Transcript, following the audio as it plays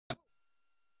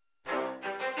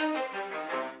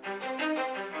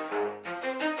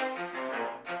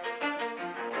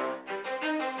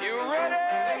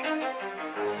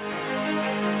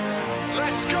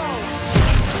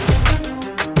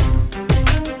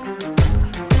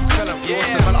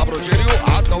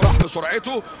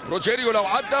بسرعته. روجيريو لو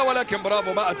عدى، ولكن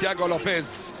برافو بقى تياغو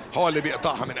لوبيز هو اللي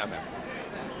بيقطعها من امام.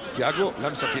 تياغو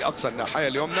لمسه في اقصى الناحيه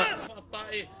اليمنى.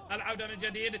 الطائي العوده من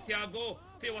جديد. تياغو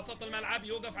في وسط الملعب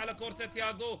يوقف على كورته.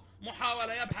 تياغو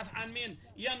محاوله يبحث عن مين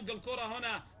ينقل كره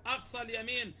هنا اقصى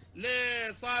اليمين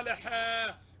لصالح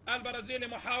البرازيلي.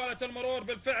 محاوله المرور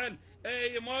بالفعل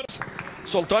يمر.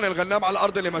 سلطان الغنام على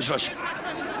الارض لمجرشي،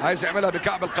 عايز يعملها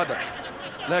بكعب القدم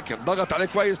لكن ضغط عليه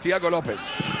كويس تياغو لوبيز.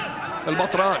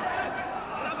 البطران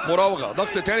مراوغه،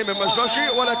 ضغط تاني من مجرشي،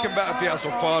 ولكن بقى فيها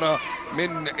صفاره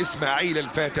من اسماعيل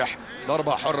الفاتح.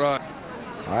 ضربه حره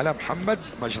على محمد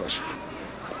مجرشي.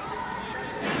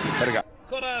 ترجع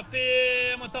كره في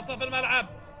منتصف الملعب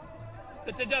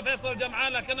باتجاه فيصل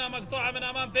جمعان، لكنها مقطوعه من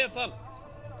امام فيصل.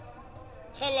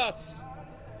 خلص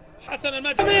حسن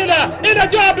المجد، جميله الى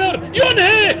جابر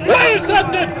ينهي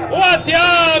ويسدد.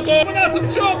 وتياغو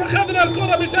مناسب، شوف اخذنا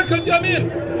الكره بشكل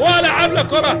جميل ولعب له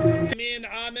كره مين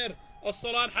عامر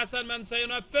الصلان. حسن من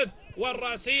سينفذ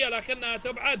والراسيه لكنها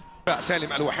تبعد.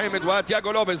 سالم الوحيمد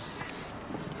وتياغو لوبيز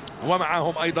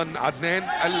ومعاهم ايضا عدنان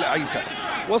العيسى.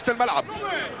 وسط الملعب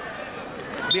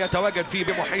بيتواجد فيه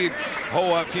بمحيط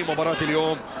هو في مباراه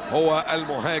اليوم هو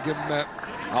المهاجم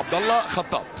عبد الله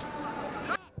خطاب.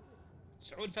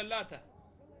 سعود فلاته.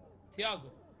 تياغو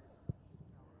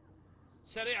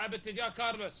سريعه باتجاه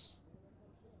كارلوس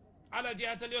على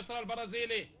جهه اليسرى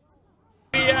البرازيلي.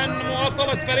 بأن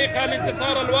مواصلة فريقها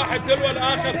الانتصار الواحد تلو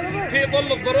الآخر في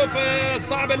ظل الظروف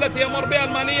الصعبة التي يمر بها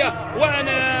المالية، وأن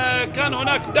كان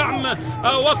هناك دعم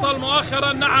وصل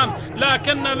مؤخرا نعم،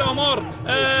 لكن الأمور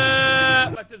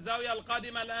الزاوية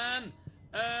القادمة الآن.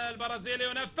 البرازيلي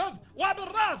ينفذ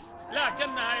وبالراس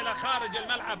لكنها إلى خارج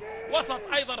الملعب. وسط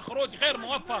أيضا خروج غير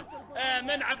موفق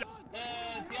من عبد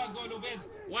تياغو لوبيز،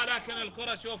 ولكن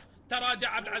الكرة شوف تراجع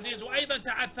عبد العزيز وأيضا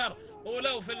تعثر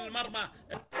ولو في المرمى.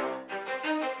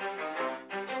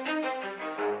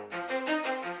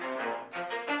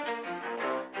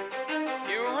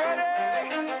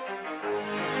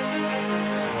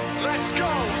 Let's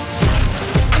go.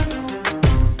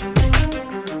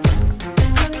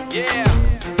 Yeah.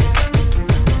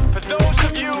 For those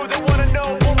of you that want to know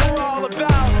what we're all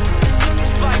about,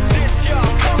 it's like this,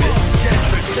 y'all. This is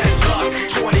 10% luck,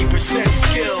 20%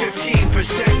 skill,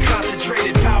 15%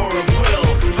 concentrated power of will,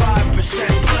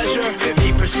 5% pleasure,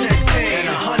 50% pain,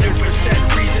 and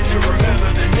 100% reason to remember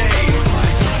the name.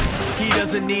 He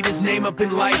doesn't need his name up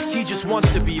in lights, he just wants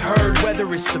to be heard, whether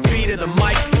it's the beat of the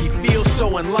mic. Feels so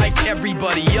unlike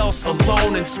everybody else,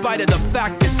 alone in spite of the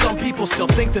fact that some people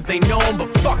still think that they know him, but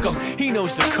fuck him, he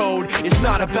knows the code. It's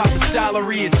not about the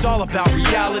salary, it's all about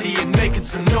reality and making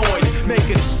some noise,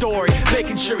 making a story,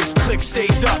 making sure his click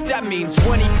stays up. That means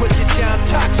when he puts it down,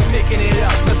 Tox picking it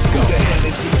up. Let's go. Who the hell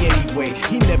is he anyway?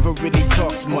 He never really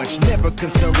talks much, never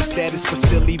concerned with status, but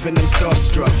still even him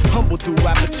starstruck. Humble through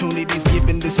opportunities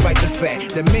given despite the fact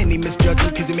that many misjudge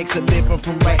him cause he makes a living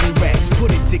from writing raps.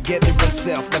 Put it together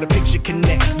himself, not a picture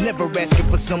connects, never asking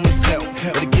for someone's help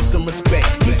or to get some respect.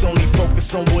 He's only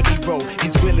focused on what he wrote,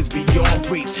 his will is beyond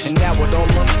reach, and now it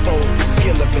all unfolds, the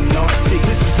skill of an artist.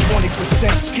 This is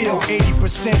 20% skill,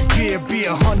 80% fear, be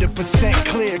 100%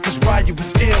 clear, cause Ryu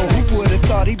was ill. Who would've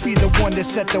thought he'd be the one that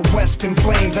set the West in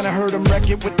flames? And I heard him wreck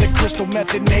it with the crystal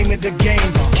method, name of the game.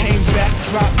 Came back,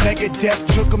 dropped Megadeth,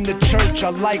 took him to church. I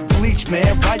like Bleach,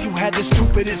 man. Ryu had the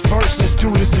stupidest verse, this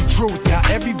dude is the truth. Now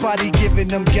everybody giving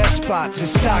them guest spots and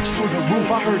stocks through the roof.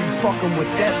 I heard he fucking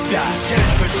with that stock.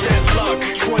 This is 10% luck,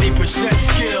 20%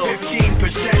 skill,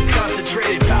 15%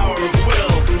 concentrated power of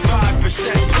will,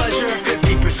 5% pleasure,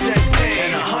 50% pain,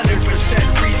 and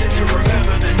 100% reason to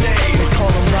remember the name. They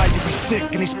call him Ryu, he's sick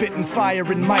and he's spitting fire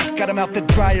and Mike got him out the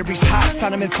dryer, he's hot.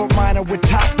 Found him in Fort Minor with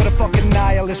top, but a fucking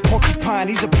nihilist porcupine.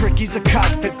 He's a prick, he's a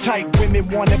cock, the type women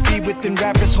wanna be within.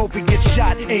 Rappers hope he gets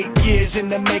shot. 8 years in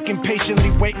the making,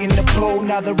 patiently waiting to blow.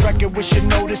 Now the record with your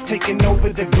notice taking over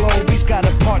the globe. He's got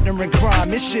a partner in crime,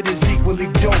 this shit is equally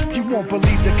dope. You won't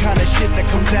believe the kind of shit that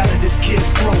comes out of this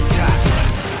kid's throat.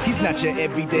 He's not your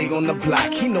everyday on the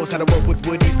block. He knows how to work with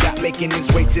what he's got, making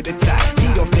his way to the top. He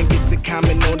often gets a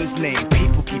comment on his name.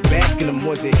 People keep asking him,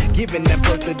 was it given that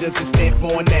birth or does it stand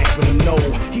for an acronym? No,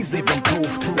 he's living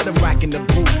proof. Let him rock in the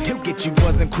booth. He'll get you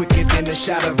buzzing quicker than a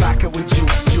shot of vodka with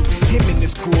juice. Him and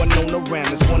his crew are known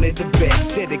around as one of the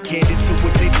best, dedicated to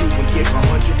what they do and give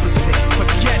 100%.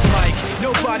 Forget Mike,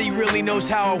 nobody really knows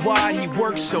how or why he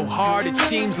works so hard. It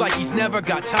seems like he's never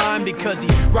got time because he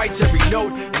writes every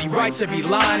note and he writes every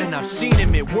line. And I've seen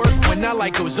him at work when that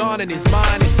light goes on in his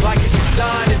mind. It's like a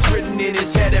design is written in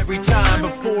his head every time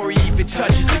before he even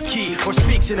touches punches a key or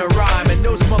speaks in a rhyme. And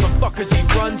those motherfuckers he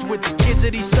runs with, the kids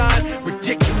that he signed,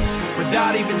 ridiculous,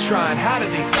 without even trying. How do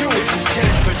they do it? This is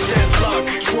 10% luck,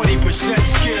 20%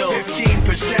 skill,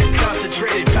 15%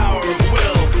 concentrated power of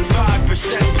will,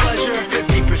 5% pleasure,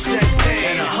 50%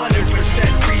 pain, and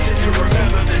 100% reason to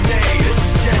remember the name. This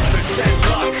is 10%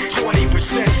 luck,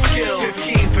 20% skill,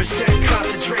 15%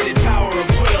 concentrated power of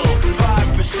will,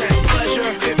 5% pleasure,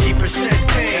 50%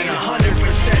 pain, and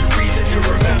 100% reason to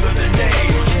remember the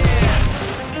name. Yeah.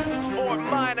 Fort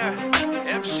Minor,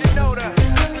 M. Shinoda,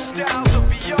 styles of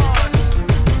beyond.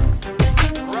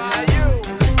 Ryu,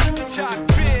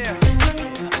 Takbir,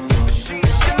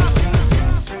 Machine Shop.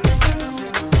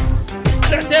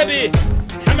 العتيبي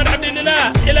محمد عبد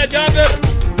الاله الى جابر،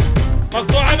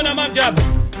 مقطوعه من امام جابر.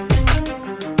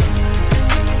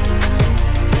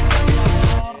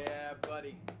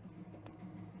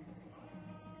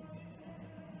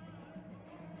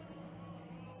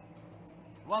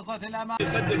 وسط الامام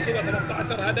يسجل سوى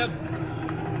 13 هدف،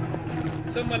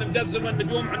 ثم المجزم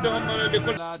والنجوم عندهم لكل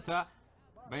ثلاثة،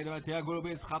 بينما تياغو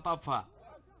لوبيس خطفها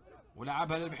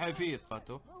ولعبها للبحيفيط.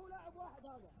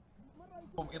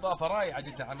 إضافة رائعة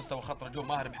جدا على مستوى خط هجوم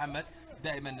ماهر محمد.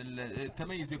 دائما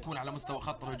التميز يكون على مستوى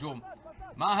خط الهجوم.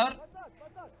 ماهر،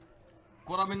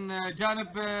 كرة من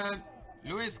جانب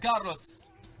لويس كارلوس،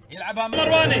 يلعبها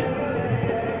مرواني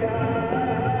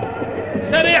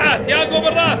سريعة، تياغو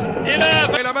بالراس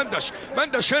إلى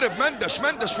مندش هرب،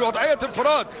 مندش في وضعية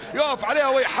انفراد يقف عليها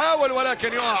ويحاول،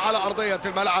 ولكن يقع على أرضية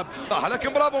الملعب.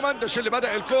 لكن برافو مندش اللي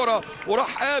بدأ الكرة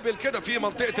وراح قابل كده في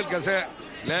منطقة الجزاء،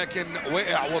 لكن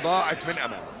وقع وضاعت من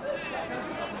أمامه.